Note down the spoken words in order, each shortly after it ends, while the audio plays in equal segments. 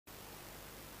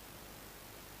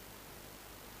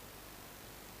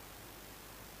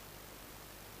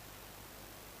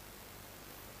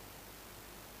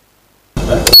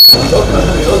Mr.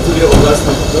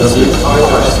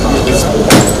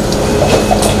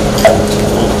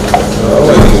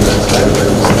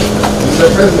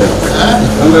 President,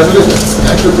 congratulations.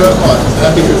 Thank you very much.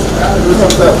 Thank you.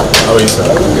 How are you, sir?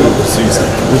 Good to see you, sir.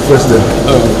 Mr. President.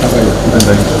 Oh, how are you?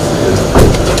 Thank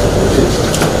you.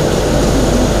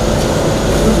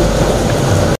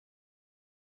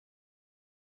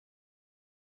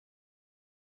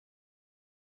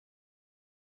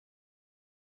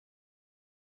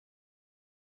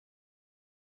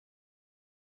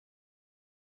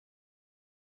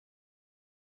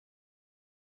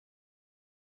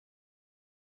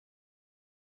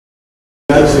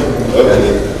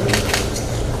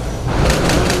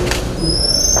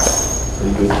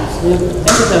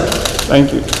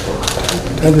 Thank you.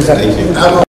 Thank you, sir. Thank you.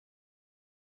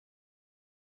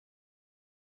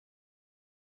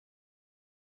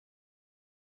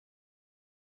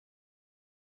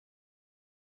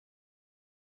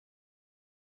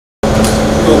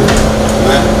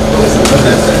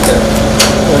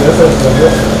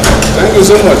 Thank you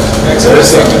so much.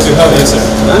 Excellent. Good to have you, sir.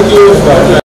 Thank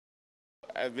you.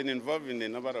 I've been involved in a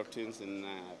number of things in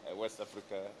West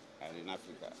Africa and in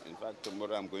Africa. In fact,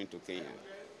 tomorrow I'm going to Kenya.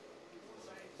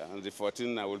 On the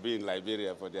 14th, I will be in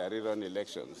Liberia for the rerun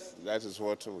elections. That is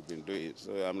what we've been doing.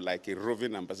 So I'm like a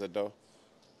roving ambassador,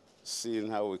 seeing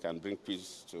how we can bring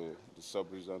peace to the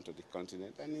sub-region, to the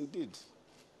continent, and indeed,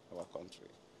 our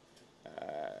country.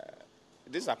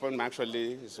 This appointment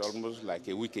actually is almost like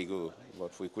a week ago,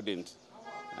 but we couldn't.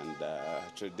 And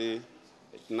today,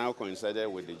 it now coincided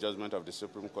with the judgment of the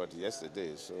Supreme Court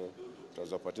yesterday, so it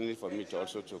was an opportunity for me to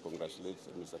also congratulate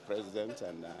Mr. President,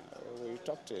 and we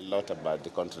talked a lot about the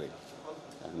country.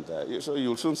 And so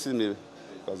you'll soon see me,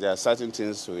 because there are certain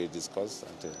things we discuss,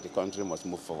 and the country must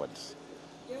move forward.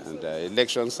 And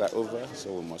elections are over,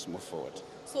 so we must move forward.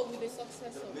 So with the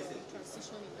success of the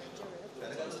transition in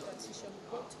Nigeria,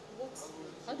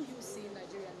 how do you see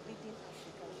Nigeria leading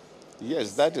Africa?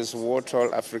 Yes, that is what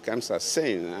all Africans are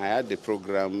saying. I had the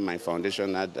program, my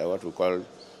foundation had what we call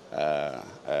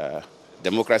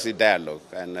Democracy Dialogue,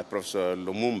 and Professor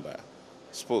Lumumba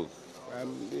spoke.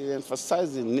 He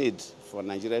emphasized the need for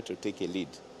Nigeria to take a lead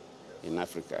in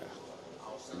Africa.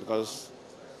 Because,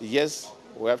 yes,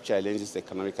 we have challenges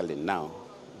economically now,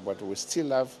 but we still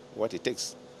have what it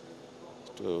takes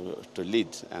to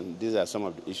lead. And these are some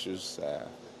of the issues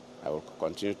I will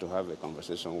continue to have a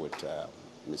conversation with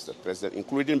Mr. President,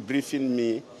 including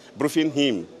briefing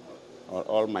him on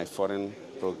all my foreign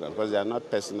programs, because they are not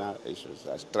personal issues.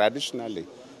 As traditionally,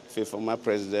 if former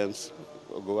presidents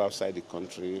go outside the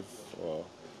country for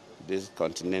these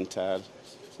continental,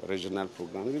 regional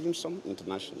programs, even some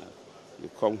international, you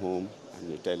come home and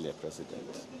you tell your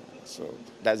president. So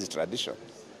that's the tradition.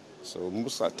 So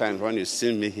most of the times when you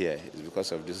see me here, it's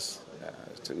because of this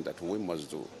thing that we must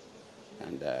do,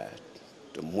 and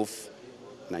to move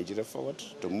Nigeria forward,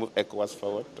 to move ECOWAS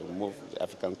forward, to move the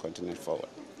African continent forward.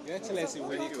 Your Excellency,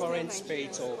 with the current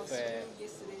state of...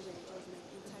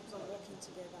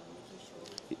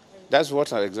 That's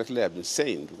what exactly I've been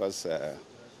saying, because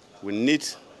we need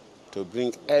to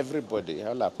bring everybody,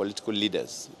 all our political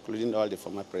leaders, including all the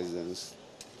former presidents,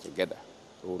 together.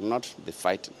 We will not be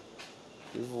fighting.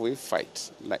 If we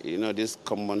fight, like, you know, this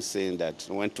common saying that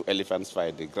when two elephants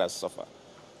fight, the grass suffer.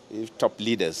 If top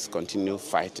leaders continue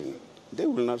fighting, they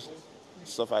will not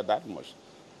suffer that much.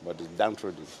 But the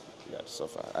downtrodden will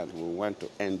suffer. And we want to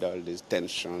end all this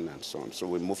tension and so on. So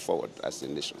we move forward as a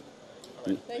nation.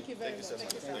 Thank you very much.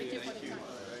 Thank you for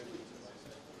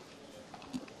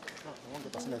the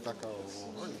time.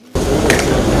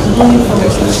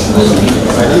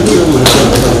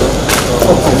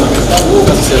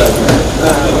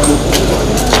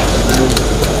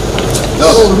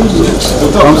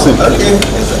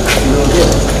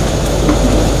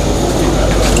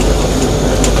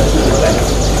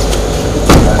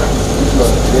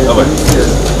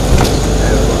 Okay.